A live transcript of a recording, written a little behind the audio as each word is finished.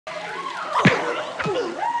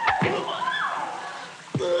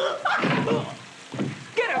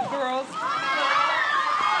Get him, girls.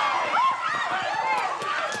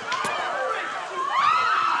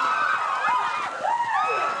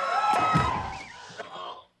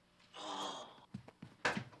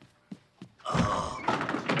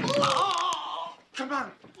 Come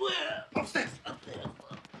on. Where? Upstairs. Up there.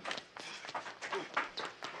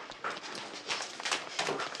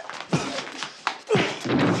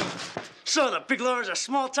 So the big lawyer's a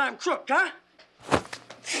small-time crook, huh?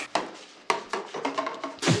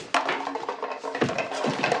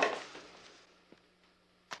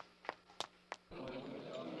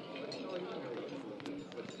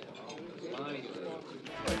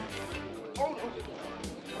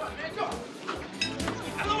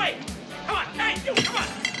 Out of the way! Come on, hey, you, come on!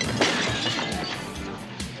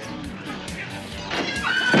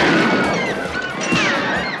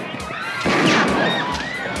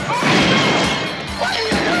 What are you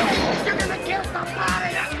doing? You're gonna kill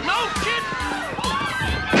somebody! No, kid!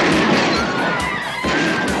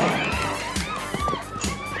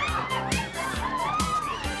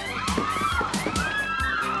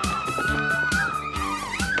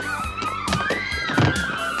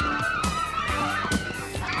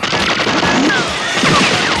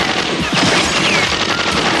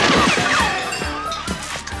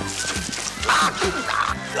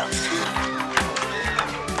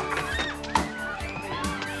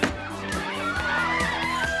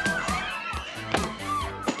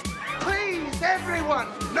 Please, everyone,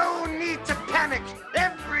 no need to panic.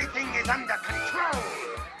 Everything is under control.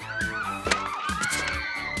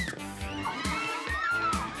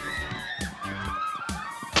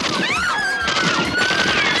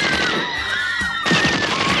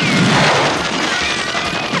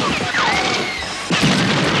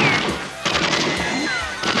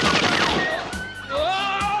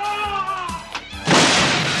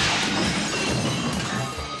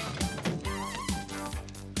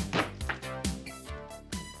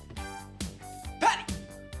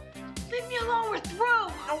 Leave me alone, we're through.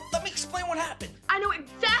 No, let me explain what happened. I know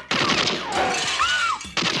exactly.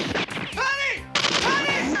 Patty!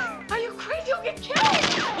 Patty! Are you crazy? You'll get killed.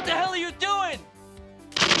 What the hell are you doing?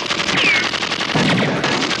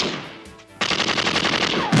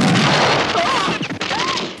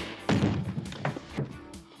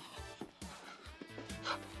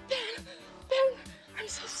 Ben, I'm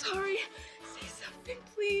so sorry. Say something,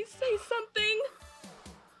 please. Say something.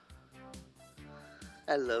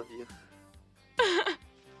 I love you.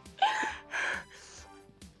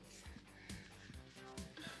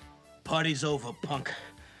 Party's over, punk.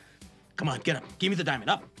 Come on, get up. Give me the diamond.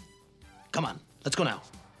 Up. Come on, let's go now.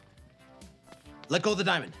 Let go of the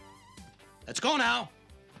diamond. Let's go now.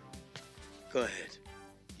 Go ahead.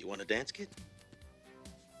 You want to dance, kid?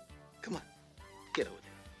 Come on. Get over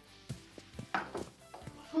there.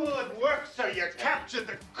 Good work, sir. You captured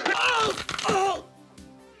the... Oh!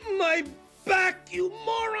 My back, you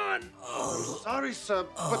moron! Sorry, sir,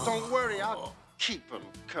 but don't worry. I'll keep him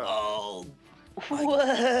covered.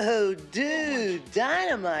 Whoa, dude,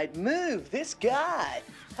 dynamite move. This guy.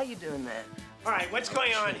 How you doing, man? All right, what's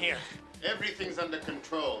going on here? Everything's under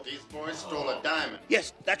control. These boys stole a diamond.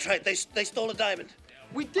 Yes, that's right. They stole a diamond.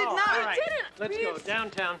 We did not. all We right. didn't. Let's go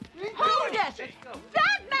downtown. Hold it!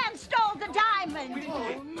 That man stole the diamond!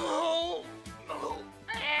 No. No.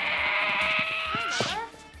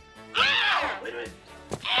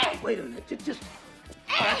 Wait a minute.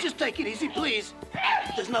 Just take it easy, please.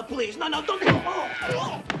 There's no please. No, don't go.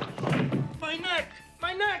 Oh. My neck.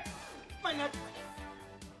 My neck. My neck.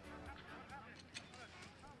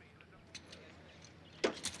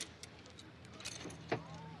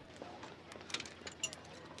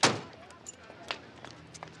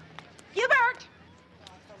 Hubert!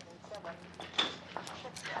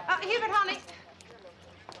 Hubert, honey.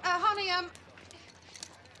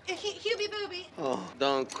 Hubie Booby. Oh,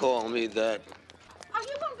 don't call me that. Oh,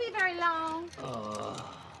 you won't be very long. Oh.